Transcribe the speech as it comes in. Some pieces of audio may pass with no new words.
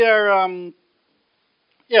We're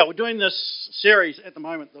doing this series at the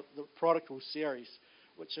moment, the Prodigal series,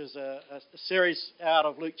 which is a series out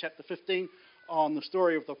of Luke chapter 15 on the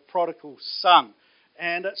story of the prodigal son.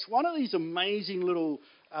 And it's one of these amazing little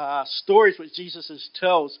stories which Jesus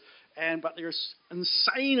tells, but there's an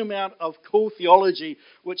insane amount of cool theology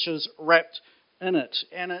which is wrapped in it.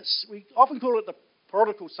 And we often call it the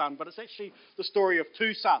prodigal son, but it's actually the story of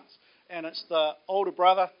two sons. And it's the older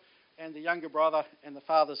brother and the younger brother and the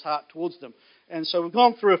father's heart towards them. And so we've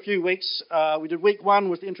gone through a few weeks. We did week 1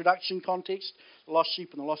 with the introduction context, the lost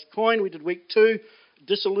sheep and the lost coin. We did week 2,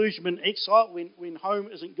 disillusionment, exile, when home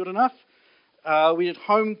isn't good enough. We did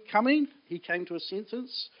homecoming. He came to his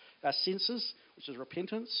senses, which is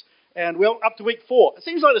repentance. And we're up to week 4. It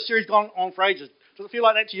seems like the series has gone on for ages. Does it feel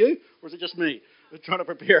like that to you, or is it just me? We're trying to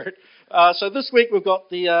prepare it. So this week we've got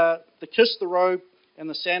the kiss, the robe, and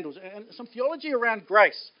the sandals, and some theology around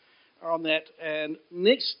grace on that. And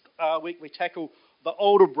next week we tackle the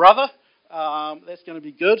older brother. That's going to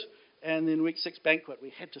be good. And then week 6 banquet.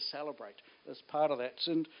 We had to celebrate as part of that.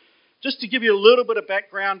 And just to give you a little bit of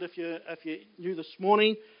background, if you're new this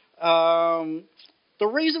morning, the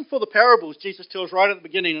reason for the parables Jesus tells right at the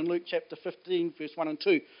beginning in Luke chapter 15, verse 1 and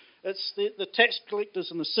 2. It's the tax collectors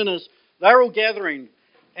and the sinners. They're all gathering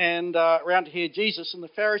and around to hear Jesus, and the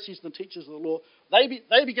Pharisees and the teachers of the law,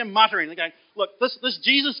 they begin muttering. They're going, look, this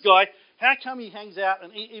Jesus guy, how come he hangs out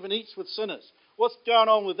and even eats with sinners? What's going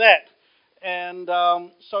on with that? And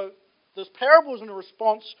so this parable is in a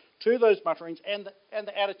response to those mutterings and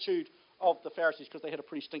the attitude of the Pharisees, because they had a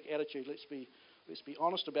pretty stink attitude. Let's be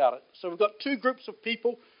honest about it. So we've got two groups of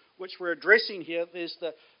people which we're addressing here. There's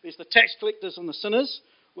the tax collectors and the sinners,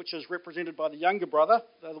 which is represented by the younger brother,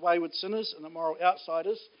 the wayward sinners and the moral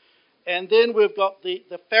outsiders. And then we've got the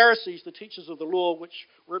Pharisees, the teachers of the law, which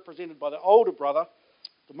are represented by the older brother,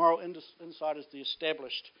 the moral insiders, the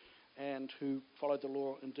established, and who followed the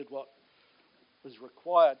law and did what was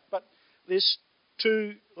required. But there's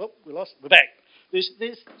two... Oh, we're back. There's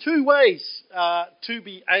two ways to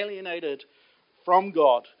be alienated from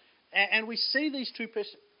God. And we see these two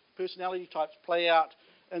personality types play out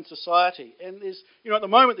in society. And there's, at the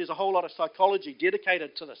moment there's a whole lot of psychology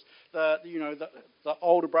dedicated to this. The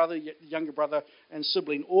older brother, younger brother, and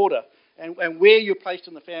sibling order. And where you're placed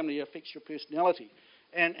in the family affects your personality.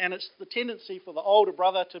 And it's the tendency for the older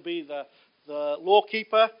brother to be the law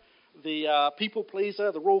keeper, the people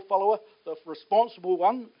pleaser, the rule follower, the responsible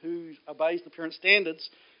one who obeys the parents' standards.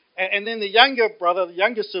 And then the younger brother, the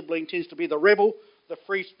younger sibling, tends to be the rebel, the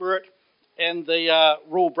free spirit, and the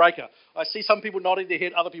rule breaker. I see some people nodding their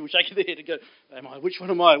head, other people shaking their head and go, which one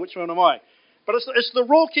am I? Which one am I? But it's the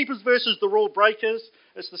rule keepers versus the rule breakers.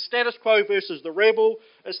 It's the status quo versus the rebel.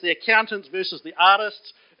 It's the accountants versus the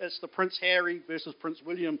artists. It's the Prince Harry versus Prince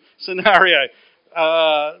William scenario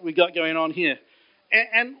we got going on here.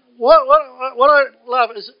 And what I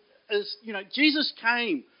love is Jesus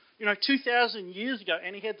came 2,000 years ago,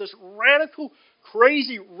 and he had this radical,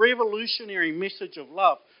 crazy, revolutionary message of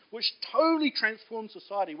love, which totally transformed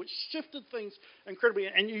society, which shifted things incredibly.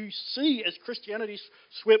 And you see as Christianity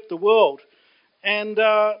swept the world. And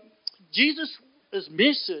Jesus'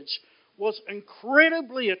 message was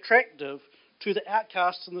incredibly attractive to the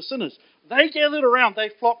outcasts and the sinners. They gathered around,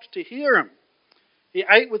 they flocked to hear him. He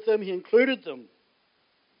ate with them, he included them.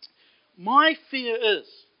 My fear is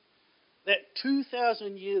that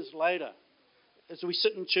 2,000 years later, as we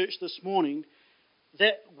sit in church this morning,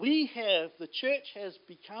 that the church has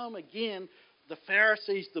become again the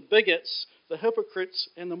Pharisees, the bigots, the hypocrites,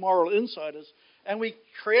 and the moral insiders, and we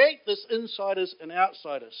create this insiders and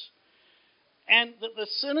outsiders. And that the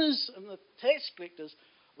sinners and the tax collectors,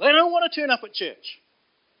 they don't want to turn up at church.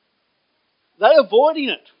 They're avoiding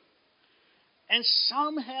it. And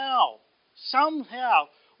somehow,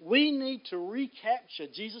 we need to recapture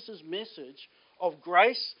Jesus' message of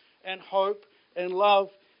grace and hope and love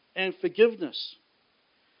and forgiveness.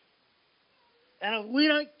 And if we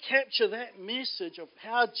don't capture that message of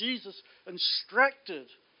how Jesus instructed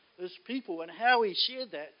his people and how he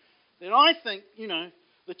shared that, then I think,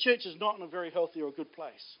 the church is not in a very healthy or good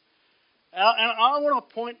place. And I want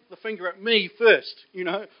to point the finger at me first.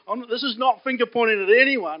 This is not finger pointing at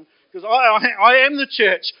anyone, because I am the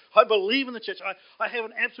church. I believe in the church. I have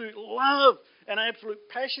an absolute love and an absolute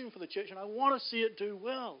passion for the church, and I want to see it do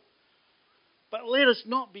well. But let us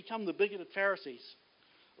not become the bigoted Pharisees.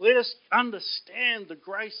 Let us understand the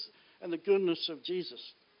grace and the goodness of Jesus.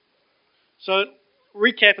 So,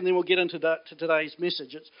 recap, and then we'll get into today's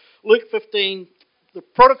message. It's Luke 15. The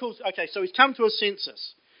prodigals. Okay, so he's come to his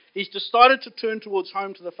senses. He's decided to turn towards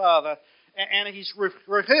home to the Father, and he's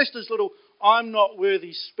rehearsed his little "I'm not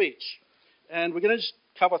worthy" speech. And we're going to just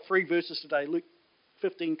cover 3 verses today, Luke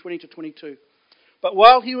 15:20 to 22. But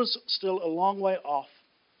while he was still a long way off,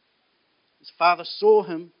 his father saw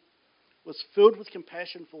him, was filled with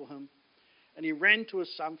compassion for him, and he ran to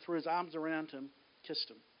his son, threw his arms around him, kissed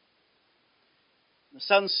him. And the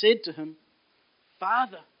son said to him,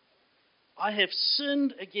 "Father, I have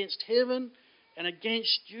sinned against heaven and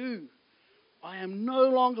against you. I am no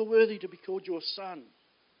longer worthy to be called your son."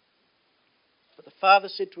 But the father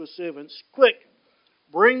said to his servants, "Quick,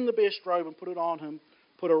 bring the best robe and put it on him,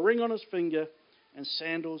 put a ring on his finger and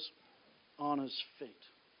sandals on his feet."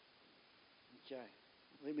 Okay,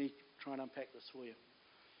 let me try and unpack this for you.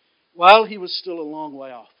 While he was still a long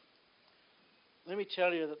way off, let me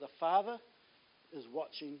tell you that the father is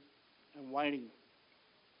watching and waiting.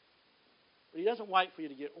 But he doesn't wait for you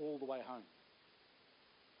to get all the way home.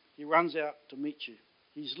 He runs out to meet you.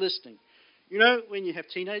 He's listening. You know when you have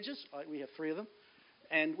teenagers, like we have 3 of them,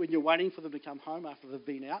 and when you're waiting for them to come home after they've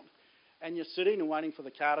been out, and you're sitting and waiting for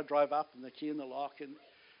the car to drive up and the key in the lock, and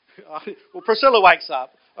well, Priscilla wakes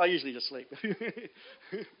up. I usually just sleep.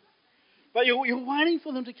 But you're waiting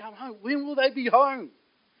for them to come home. When will they be home?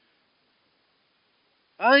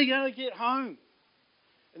 Are they going to get home?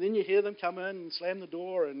 And then you hear them come in and slam the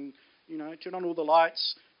door and, turn on all the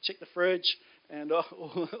lights, check the fridge, and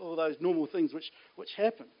all those normal things which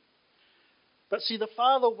happen. But see, the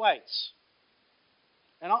father waits.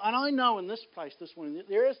 And I know in this place this morning,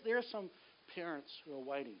 there are some parents who are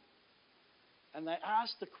waiting. And they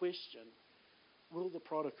ask the question, will the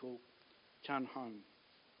prodigal come home?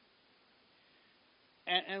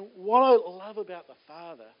 And what I love about the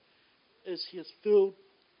father is he is filled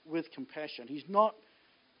with compassion. He's not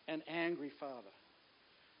an angry father.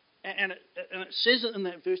 And it says in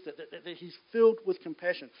that verse that he's filled with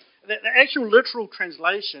compassion. The actual literal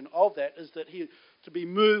translation of that is that he to be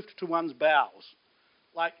moved to one's bowels.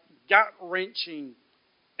 Like gut-wrenching,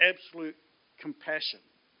 absolute compassion.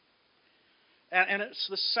 And it's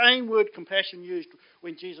the same word compassion used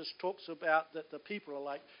when Jesus talks about that the people are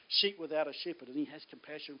like sheep without a shepherd, and he has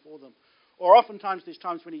compassion for them. Or oftentimes there's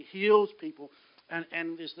times when he heals people, and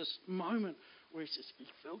there's this moment where he says he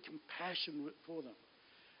felt compassion for them.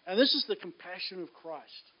 And this is the compassion of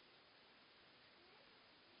Christ.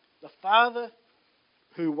 The Father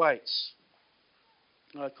who waits.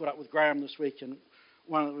 I caught up with Graham this week, and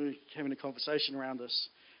we were having a conversation around this.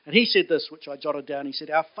 And he said this, which I jotted down. He said,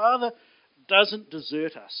 "Our Father doesn't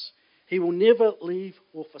desert us. He will never leave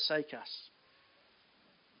or forsake us.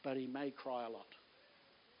 But he may cry a lot."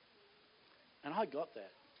 And I got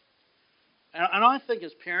that. And I think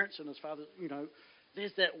as parents and as fathers,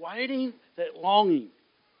 there's that waiting, that longing.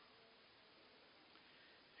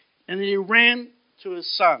 And then he ran to his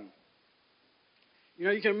son.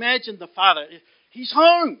 You can imagine the father. He's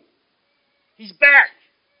home. He's back.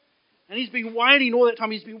 And he's been waiting all that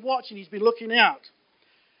time. He's been watching. He's been looking out.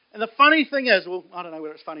 And the funny thing is, well, I don't know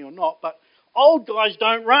whether it's funny or not, but old guys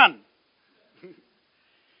don't run.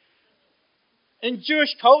 In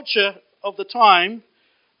Jewish culture of the time,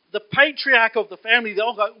 the patriarch of the family, the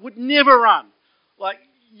old guy, would never run. Like,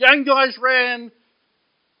 young guys ran,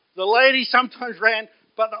 the ladies sometimes ran,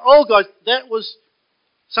 but the old guys, that was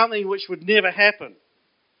something which would never happen.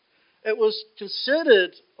 It was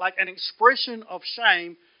considered like an expression of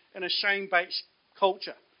shame in a shame-based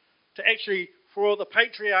culture. To actually, for the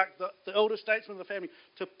patriarch, the elder statesman of the family,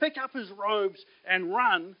 to pick up his robes and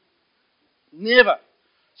run, never.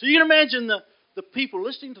 So you can imagine the people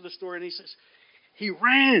listening to the story, and he says, he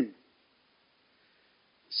ran.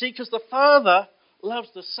 See, because the father loves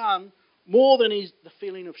the son more than the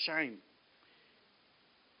feeling of shame.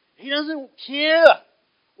 He doesn't care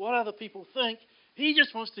what other people think. He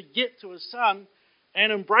just wants to get to his son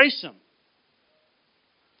and embrace him.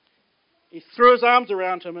 He threw his arms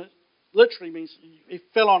around him. It literally means he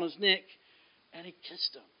fell on his neck and he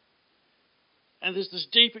kissed him. And there's this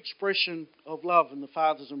deep expression of love in the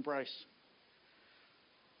father's embrace.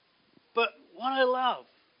 But what I love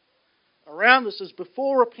around this is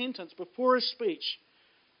before repentance, before his speech,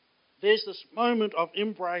 there's this moment of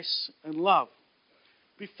embrace and love.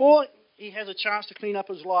 Before he has a chance to clean up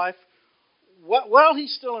his life, while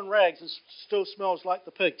he's still in rags and still smells like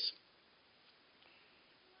the pigs,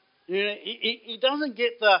 he doesn't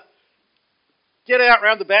get the get out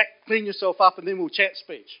round the back, clean yourself up, and then we'll chat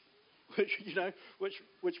speech,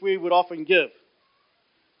 which we would often give.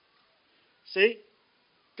 See,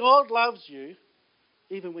 God loves you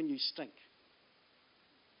even when you stink.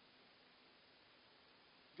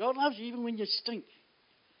 God loves you even when you stink.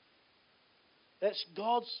 That's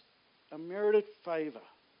God's unmerited favour.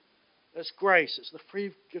 It's grace. It's the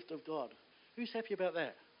free gift of God. Who's happy about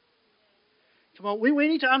that? Come on, we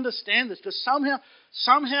need to understand this, because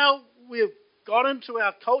somehow we've got into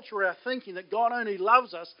our culture, our thinking, that God only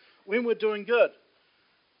loves us when we're doing good.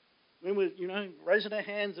 When we're, raising our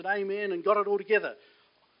hands and amen and got it all together.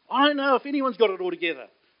 I don't know if anyone's got it all together.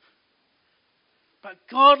 But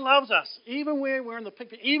God loves us, even when we're in the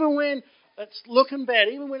picture, even when it's looking bad,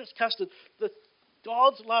 even when it's custard.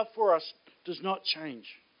 God's love for us does not change.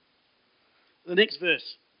 The next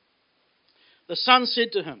verse. The son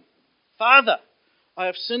said to him, Father, I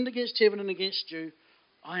have sinned against heaven and against you.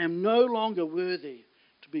 I am no longer worthy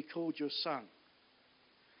to be called your son.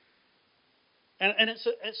 And it's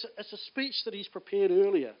a speech that he's prepared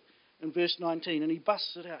earlier in verse 19, and he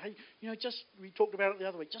busts it out. Hey, we talked about it the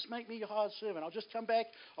other week. Just make me your hired servant. I'll just come back.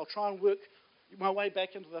 I'll try and work my way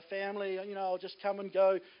back into the family. I'll just come and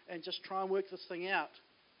go and just try and work this thing out.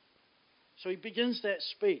 So he begins that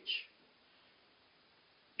speech.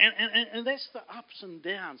 And that's the ups and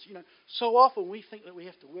downs. So often we think that we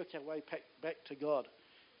have to work our way back to God.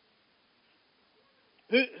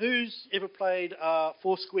 Who's ever played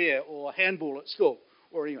foursquare or handball at school?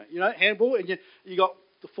 Or anyway, handball, and you got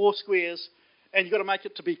the four squares, and you've got to make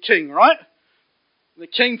it to be king, right? The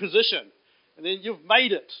king position. And then you've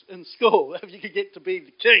made it in school if you could get to be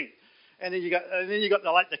the king. And then you got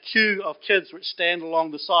the queue of kids which stand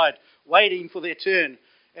along the side waiting for their turn.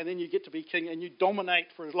 And then you get to be king, and you dominate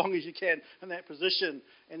for as long as you can in that position.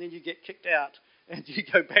 And then you get kicked out, and you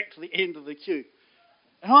go back to the end of the queue.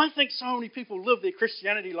 And I think so many people live their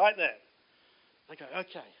Christianity like that. They go,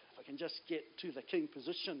 okay, if I can just get to the king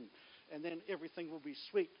position, and then everything will be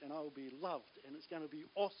sweet, and I will be loved, and it's going to be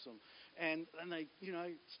awesome. And they,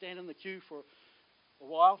 stand in the queue for a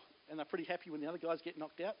while, and they're pretty happy when the other guys get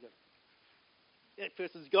knocked out. That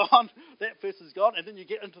person's gone, and then you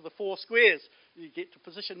get into the four squares. You get to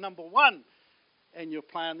position number 1, and you're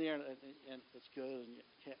playing there, and it's good, and you're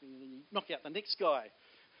happy, and then you knock out the next guy.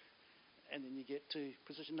 And then you get to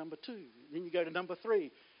position number 2. And then you go to number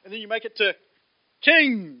 3. And then you make it to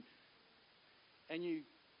king. And you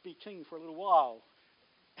be king for a little while.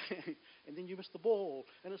 And then you miss the ball.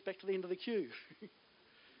 And it's back to the end of the queue.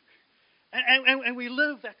 and we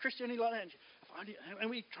live that Christianity like that. And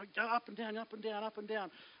we go up and down, up and down, up and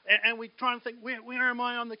down. And we try and think, where am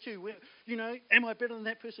I on the queue? Am I better than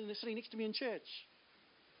that person that's sitting next to me in church?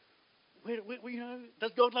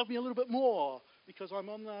 Does God love me a little bit more because I'm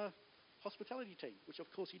on the hospitality team, which of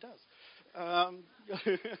course he does.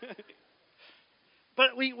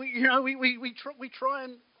 But we try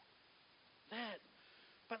and that.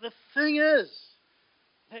 But the thing is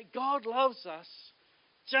that God loves us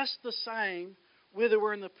just the same, whether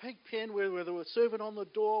we're in the pig pen, whether we're serving on the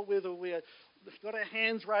door, whether we've got our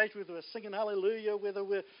hands raised, whether we're singing hallelujah, wherever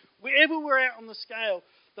we're at on the scale.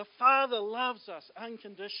 The Father loves us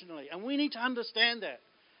unconditionally, and we need to understand that.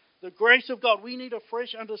 The grace of God. We need a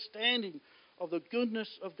fresh understanding of the goodness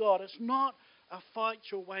of God. It's not a fight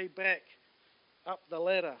your way back up the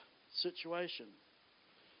ladder situation.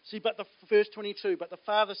 See, but verse 22, but the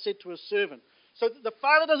father said to his servant. So the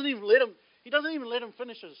father doesn't even let him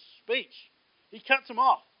finish his speech. He cuts him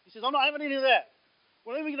off. He says, I'm not having any of that.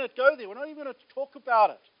 We're not even going to go there. We're not even going to talk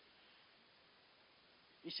about it.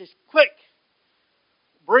 He says, quick,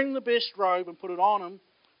 bring the best robe and put it on him.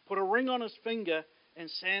 Put a ring on his finger and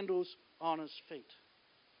sandals on his feet.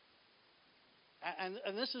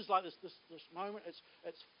 And this is like this moment.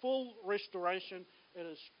 It's full restoration. It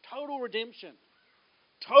is total redemption.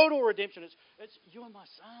 Total redemption. It's you are my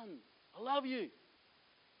son. I love you.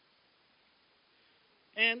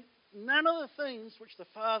 And none of the things which the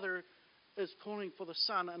Father is calling for the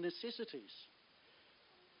Son are necessities.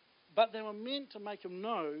 But they were meant to make him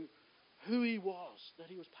know who he was, that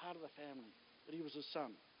he was part of the family, that he was his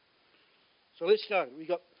son. So let's go. We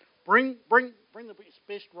got bring the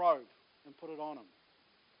best robe and put it on him.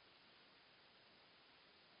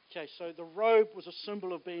 Okay, so the robe was a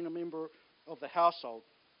symbol of being a member of the household.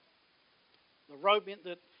 The robe meant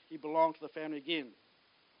that he belonged to the family again.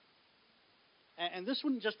 And this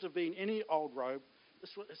wouldn't just have been any old robe. It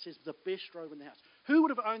says the best robe in the house. Who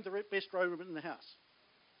would have owned the best robe in the house?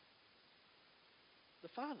 The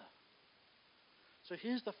father. So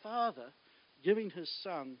here's the father giving his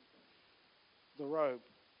son the robe.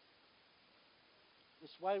 This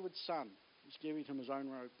wayward son is giving him his own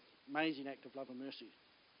robe. Amazing act of love and mercy.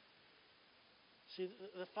 See,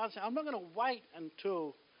 the father said, I'm not going to wait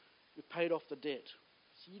until you've paid off the debt.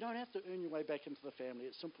 So you don't have to earn your way back into the family.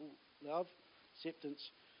 It's simple love, acceptance,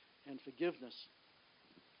 and forgiveness.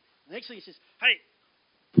 The next thing he says, hey,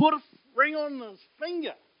 put a ring on his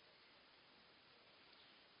finger.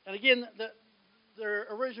 And again, the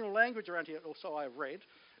original language around here, or so I've read,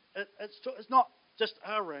 it's not just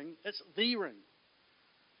a ring, it's the ring.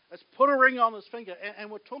 It's put a ring on his finger.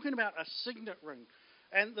 And we're talking about a signet ring.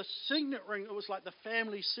 And the signet ring, it was like the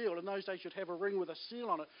family seal. In those days, you'd have a ring with a seal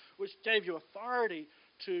on it, which gave you authority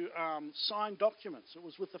to sign documents. It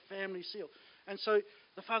was with the family seal. And so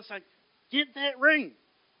the father's saying, get that ring.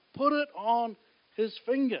 Put it on his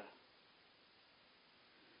finger.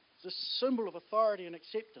 It's a symbol of authority and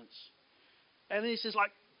acceptance. And then he says,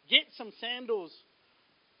 get some sandals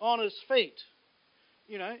on his feet.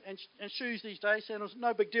 And shoes these days. Sandals,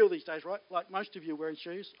 no big deal these days, right? Like most of you are wearing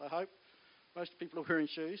shoes, I hope. Most people are wearing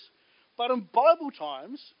shoes. But in Bible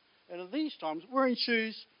times, and in these times, wearing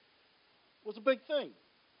shoes was a big thing.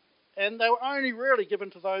 And they were only really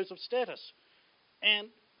given to those of status. And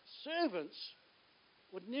servants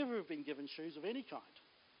would never have been given shoes of any kind.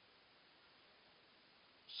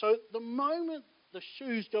 So the moment the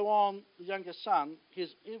shoes go on the younger son,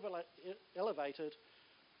 he's elevated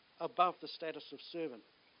above the status of servant.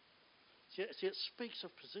 See, it speaks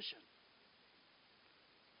of position.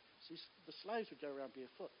 See, the slaves would go around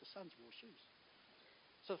barefoot. The sons wore shoes.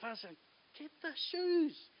 So the father's saying, get the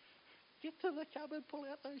shoes. Get to the cupboard, pull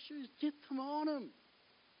out those shoes. Get them on him.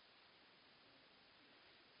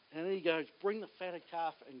 And then he goes, bring the fatted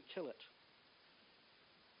calf and kill it.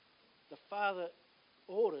 The father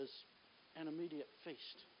orders an immediate feast.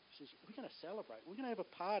 He says, we're going to celebrate. We're going to have a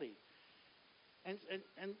party. And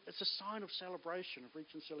it's a sign of celebration, of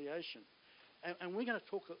reconciliation. And we're going to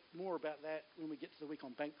talk more about that when we get to the week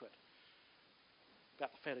on banquet,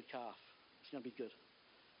 about the fatted calf. It's going to be good.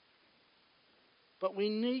 But we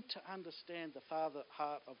need to understand the father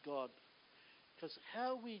heart of God, because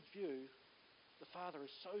how we view the father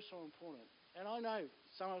is so important. And I know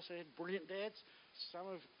some of us have had brilliant dads, some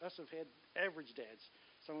of us have had average dads,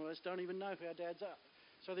 some of us don't even know who our dads are.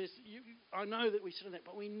 So I know that we sit in that,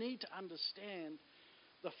 but we need to understand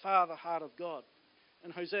the father heart of God.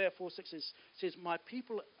 And Hosea 4:6 says, my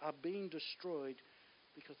people are being destroyed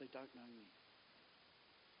because they don't know me.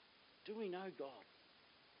 Do we know God?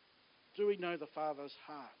 Do we know the Father's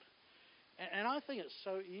heart? And I think it's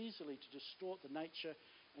so easily to distort the nature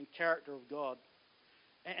and character of God.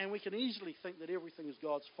 And we can easily think that everything is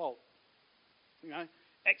God's fault.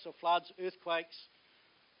 Acts of floods, earthquakes,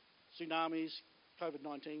 tsunamis,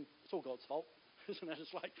 COVID-19, it's all God's fault, isn't it?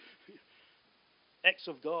 It's like acts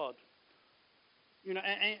of God.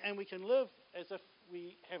 And we can live as if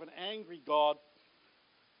we have an angry God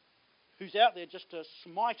who's out there just to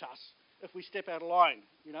smite us if we step out of line.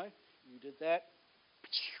 You did that,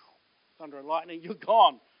 thunder and lightning, you're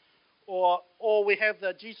gone. Or we have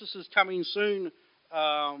the Jesus is coming soon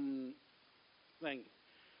thing.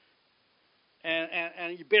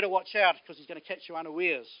 And you better watch out because he's going to catch you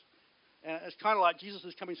unawares. And it's kind of like Jesus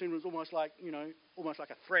is coming soon was almost like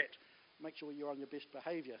a threat. Make sure you're on your best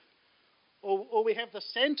behavior. Or we have the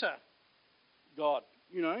Santa God,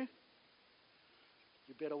 You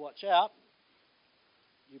better watch out.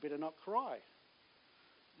 You better not cry.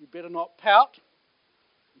 You better not pout.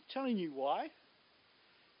 I'm telling you why.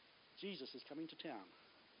 Jesus is coming to town.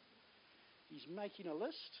 He's making a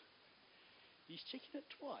list. He's checking it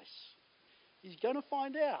twice. He's going to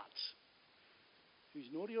find out who's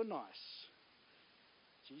naughty or nice.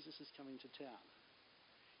 Jesus is coming to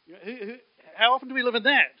town. How often do we live in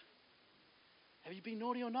that? Have you been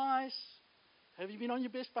naughty or nice? Have you been on your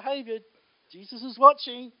best behavior? Jesus is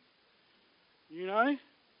watching.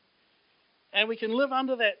 And we can live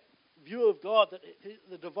under that view of God, that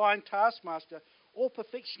the divine taskmaster or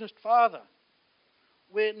perfectionist father,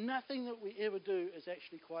 where nothing that we ever do is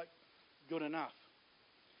actually quite good enough.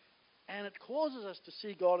 And it causes us to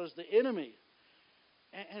see God as the enemy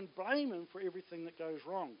and blame him for everything that goes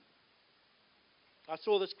wrong. I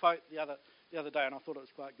saw this quote the other day and I thought it was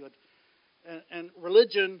quite good. And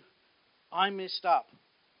religion, I messed up.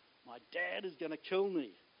 My dad is going to kill me.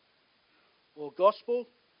 Or gospel,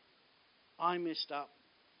 I messed up.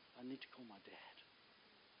 I need to call my dad.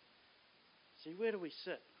 See, where do we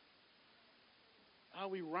sit? Are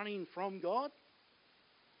we running from God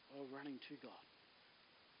or running to God?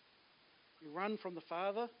 We run from the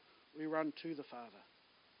Father, we run to the Father.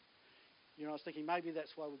 I was thinking maybe that's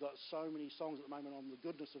why we've got so many songs at the moment on the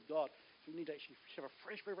goodness of God. We need to actually have a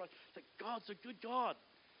fresh revelation that God's a good God.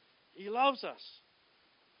 He loves us.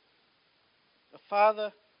 A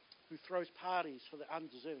Father who throws parties for the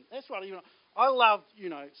undeserving. That's right. I love,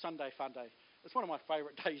 Sunday Fun Day. It's one of my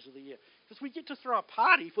favourite days of the year because we get to throw a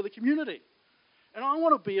party for the community. And I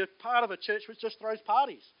want to be a part of a church which just throws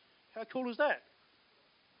parties. How cool is that?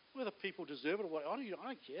 Whether people deserve it or what, I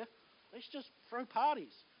don't care. Let's just throw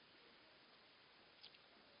parties.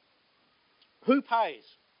 Who pays?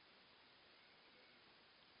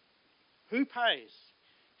 Who pays?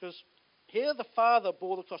 Because Here the father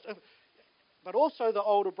bore the cost, but also the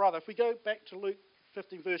older brother. If we go back to Luke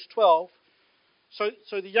 15, verse 12, so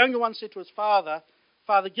the younger one said to his father,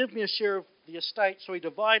 "Father, give me a share of the estate." So he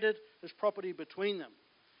divided his property between them.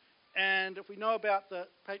 And if we know about the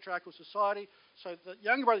patriarchal society, so the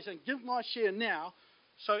younger brother is saying, "Give my share now."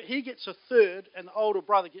 So he gets a third, and the older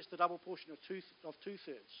brother gets the double portion of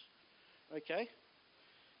two-thirds. Okay?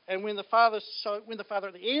 And when the father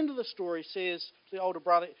at the end of the story says to the older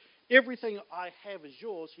brother, "Everything I have is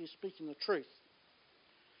yours," he's speaking the truth.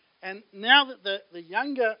 And now that the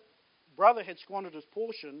younger brother had squandered his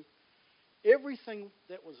portion, everything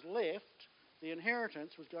that was left, the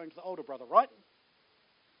inheritance, was going to the older brother, right?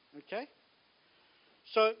 Okay?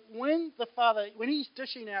 So when the father, when he's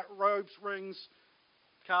dishing out robes, rings,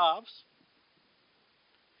 calves,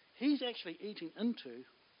 he's actually eating into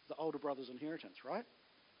the older brother's inheritance, right?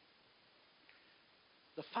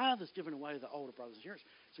 The father's given away the older brother's inheritance.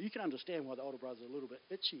 So you can understand why the older brother's a little bit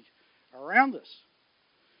itchy around this.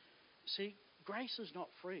 See, grace is not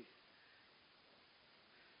free.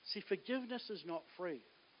 See, forgiveness is not free.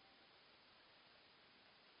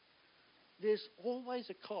 There's always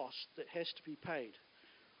a cost that has to be paid.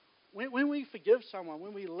 When we forgive someone,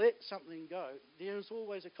 when we let something go, there's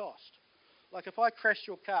always a cost. Like if I crash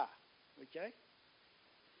your car, okay?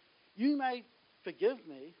 You may forgive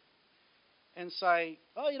me and say,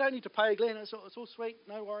 "Oh, you don't need to pay, Glenn, it's all sweet,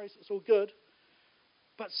 no worries, it's all good."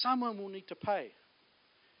 But someone will need to pay.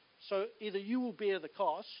 So either you will bear the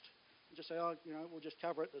cost and just say, "Oh, we'll just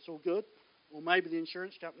cover it, it's all good," or maybe the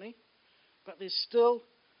insurance company, but there's still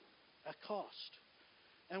a cost.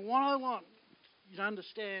 And what I want you to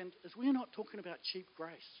understand is we're not talking about cheap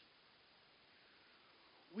grace.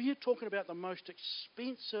 We are talking about the most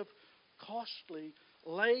expensive, costly,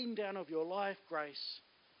 laying down of your life grace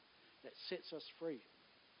that sets us free.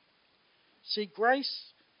 See,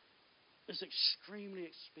 grace is extremely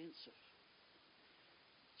expensive.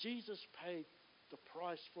 Jesus paid the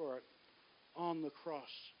price for it on the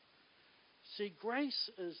cross. See, grace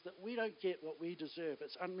is that we don't get what we deserve.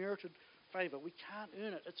 It's unmerited favor. We can't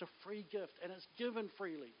earn it. It's a free gift, and it's given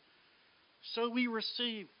freely. So we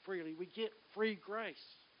receive freely. We get free grace,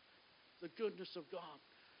 the goodness of God.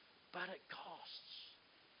 But it costs.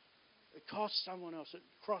 It costs someone else. It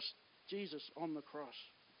cost Jesus on the cross.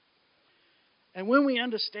 And when we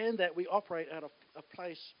understand that, we operate out of a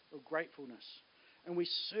place of gratefulness. And we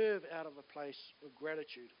serve out of a place of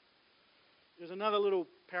gratitude. There's another little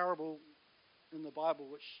parable in the Bible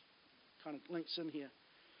which kind of links in here.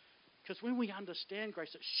 Because when we understand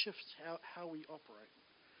grace, it shifts how we operate.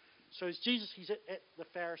 So as Jesus, he's at the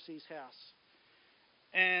Pharisee's house.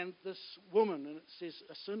 And this woman, and it says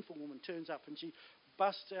a sinful woman, turns up and she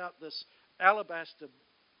busts out this alabaster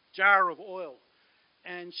jar of oil.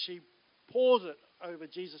 And she pours it over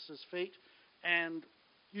Jesus' feet and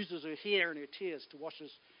uses her hair and her tears to wash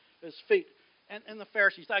his feet. And the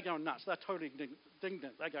Pharisees, they're going nuts. They're totally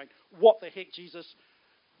indignant. They're going, "What the heck, Jesus?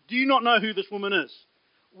 Do you not know who this woman is?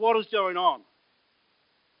 What is going on?"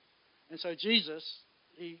 And so Jesus,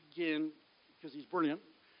 again, because he's brilliant,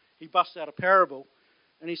 he busts out a parable.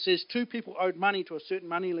 And he says, 2 people owed money to a certain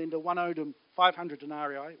moneylender. One owed him 500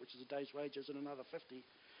 denarii, which is a day's wages, and another 50.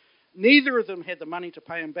 Neither of them had the money to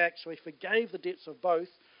pay him back, so he forgave the debts of both.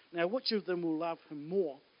 Now, which of them will love him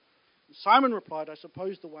more? And Simon replied, "I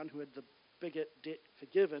suppose the one who had the bigger debt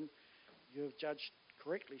forgiven." "You have judged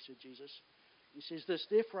correctly," said Jesus. He says this,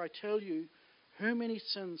 "Therefore I tell you, her many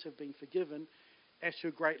sins have been forgiven, as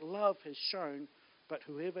her great love has shown, but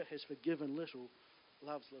whoever has forgiven little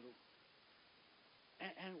loves little."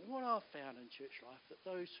 And what I've found in church life, that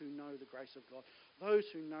those who know the grace of God, those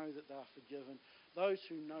who know that they are forgiven, those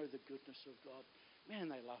who know the goodness of God, man,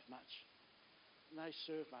 they love much. And they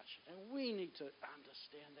serve much. And we need to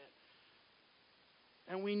understand that.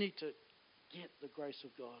 And we need to get the grace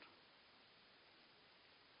of God.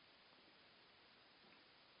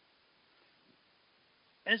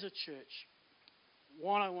 As a church,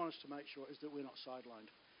 what I want us to make sure is that we're not sidelined.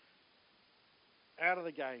 Out of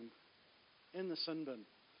the game, in the sin bin.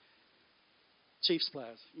 Chiefs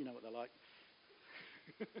players, you know what they're like.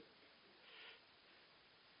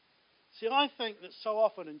 See, I think that so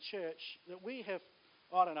often in church that we have,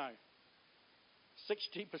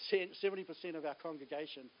 60%, 70% of our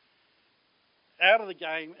congregation out of the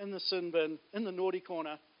game, in the sin bin, in the naughty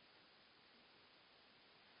corner.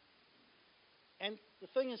 And the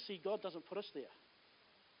thing is, see, God doesn't put us there.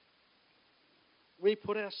 We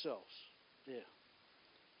put ourselves there.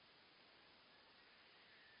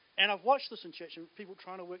 And I've watched this in church, and people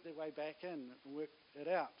trying to work their way back in and work it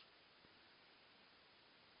out.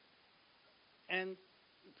 And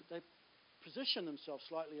they position themselves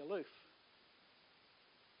slightly aloof.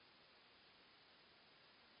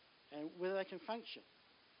 and whether they can function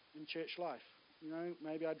in church life.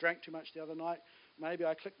 Maybe I drank too much the other night. Maybe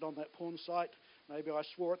I clicked on that porn site. Maybe I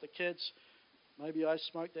swore at the kids. Maybe I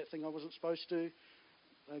smoked that thing I wasn't supposed to.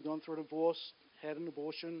 They've gone through a divorce, had an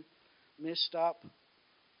abortion, messed up.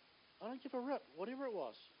 I don't give a rip, whatever it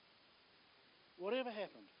was. Whatever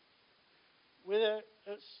happened. Whether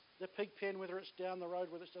it's the pig pen, whether it's down the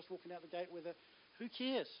road, whether it's just walking out the gate, who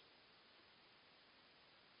cares?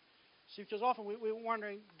 See, because often we're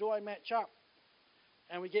wondering, do I match up?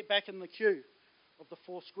 And we get back in the queue of the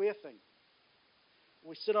four square thing.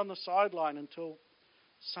 We sit on the sideline until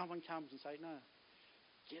someone comes and say, no,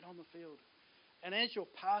 get on the field. And as your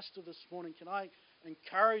pastor this morning, can I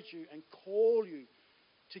encourage you and call you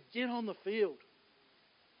to get on the field?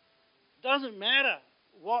 Doesn't matter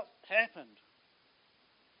what happened.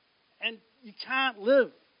 And you can't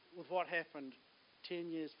live with what happened 10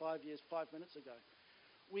 years, 5 years, 5 minutes ago.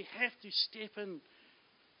 We have to step in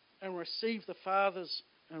and receive the Father's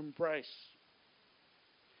embrace.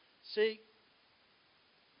 See,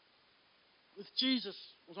 with Jesus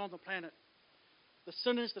was on the planet, the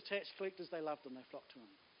sinners, the tax collectors, they loved him, they flocked to him.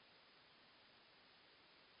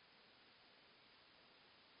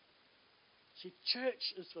 See,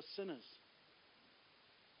 church is for sinners.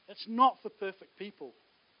 It's not for perfect people.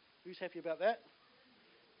 Who's happy about that?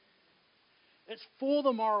 It's for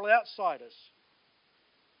the moral outsiders.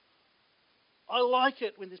 I like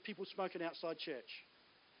it when there's people smoking outside church.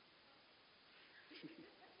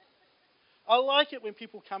 I like it when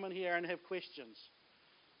people come in here and have questions.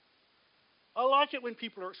 I like it when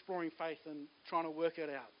people are exploring faith and trying to work it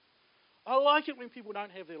out. I like it when people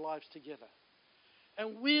don't have their lives together.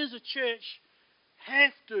 And we as a church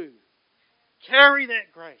have to carry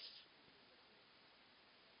that grace.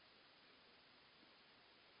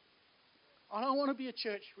 I don't want to be a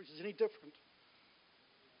church which is any different.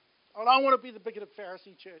 I don't want to be the bigoted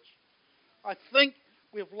Pharisee church. I think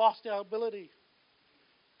we've lost our ability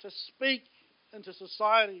to speak into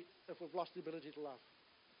society if we've lost the ability to love.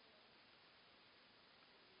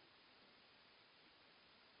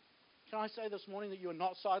 Can I say this morning that you are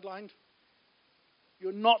not sidelined?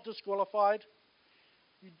 You're not disqualified.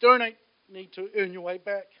 You don't need to earn your way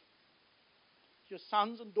back. You're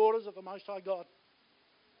sons and daughters of the Most High God.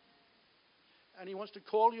 And He wants to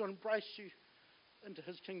call you and embrace you into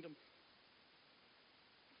His kingdom.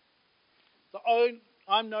 The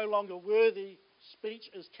I'm no longer worthy speech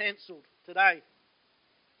is cancelled today.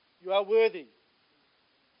 You are worthy.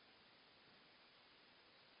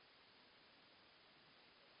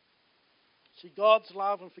 See, God's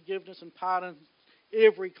love and forgiveness and pardon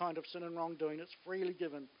every kind of sin and wrongdoing. It's freely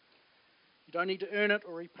given. You don't need to earn it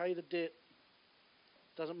or repay the debt.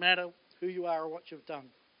 It doesn't matter who you are or what you've done.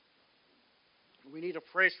 We need a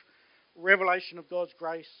fresh revelation of God's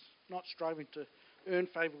grace, not striving to earn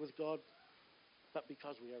favour with God, but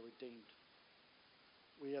because we are redeemed.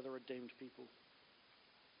 We are the redeemed people.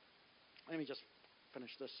 Let me just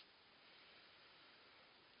finish this.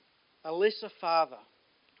 A lesser father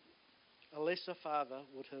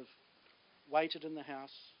would have waited in the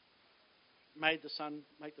house, made the son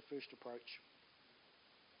make the first approach.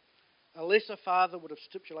 A lesser father would have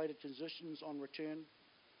stipulated conditions on return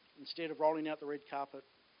instead of rolling out the red carpet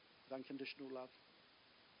with unconditional love.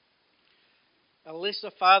 A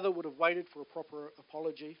lesser father would have waited for a proper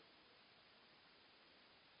apology.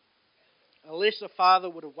 A lesser father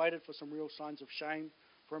would have waited for some real signs of shame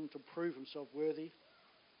for him to prove himself worthy.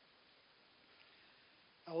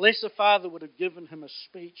 A lesser father would have given him a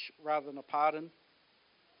speech rather than a pardon.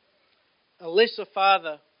 A lesser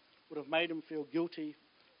father would have made him feel guilty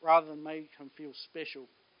rather than make him feel special.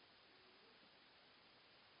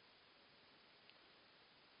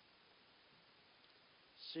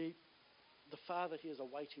 See, the Father here is a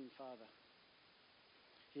waiting Father.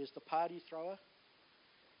 He is the party thrower.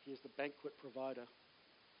 He is the banquet provider.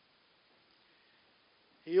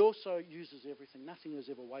 He also uses everything. Nothing is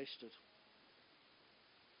ever wasted.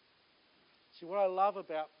 See, what I love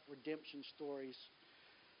about redemption stories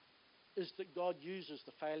is that God uses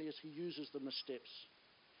the failures. He uses the missteps.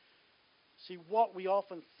 See, what we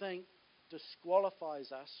often think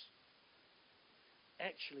disqualifies us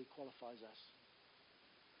actually qualifies us.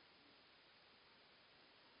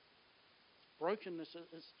 Brokenness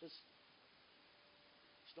is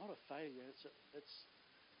it's not a failure. It's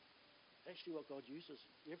actually what God uses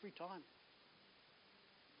every time.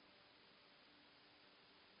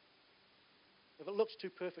 If it looks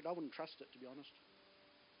too perfect, I wouldn't trust it, to be honest.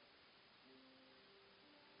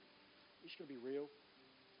 You just got to be real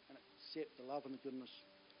and accept the love and the goodness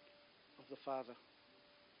of the Father.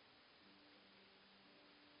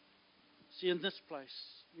 See, in this place,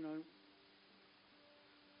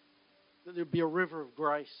 that there would be a river of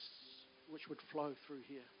grace which would flow through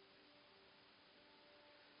here.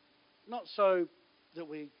 Not so that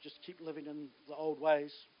we just keep living in the old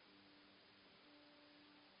ways,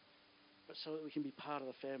 but so that we can be part of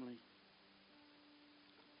the family,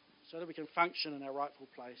 so that we can function in our rightful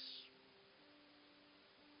place.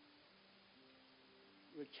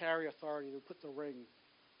 We would carry authority, we would put the ring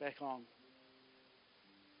back on.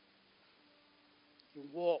 You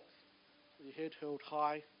walk with your head held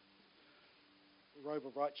high, the robe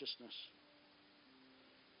of righteousness.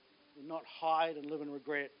 You not hide and live in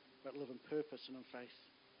regret, but live in purpose and in faith.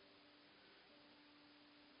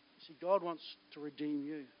 See, God wants to redeem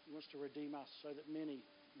you. He wants to redeem us so that many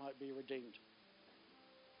might be redeemed.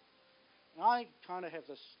 And I kind of have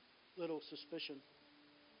this little suspicion,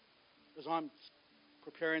 as I'm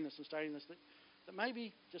preparing this and studying this, that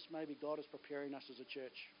maybe, just maybe, God is preparing us as a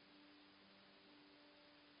church.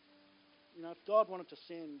 You know, if God wanted to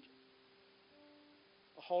send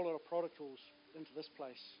a whole lot of prodigals into this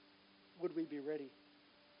place, would we be ready?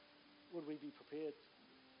 Would we be prepared?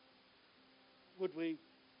 Would we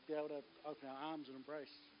be able to open our arms and embrace?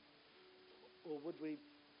 Or would we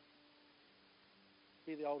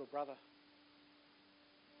be the older brother?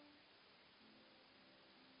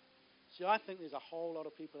 See, I think there's a whole lot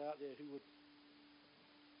of people out there who would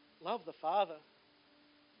love the Father,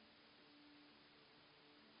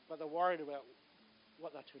 but they're worried about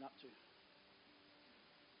what they turn up to.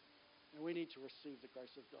 And we need to receive the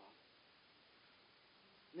grace of God.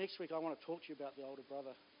 Next week I want to talk to you about the older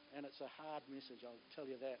brother, and it's a hard message, I'll tell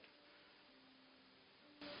you that.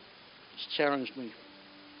 It's challenged me.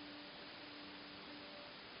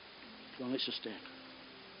 Come on, let's just stand.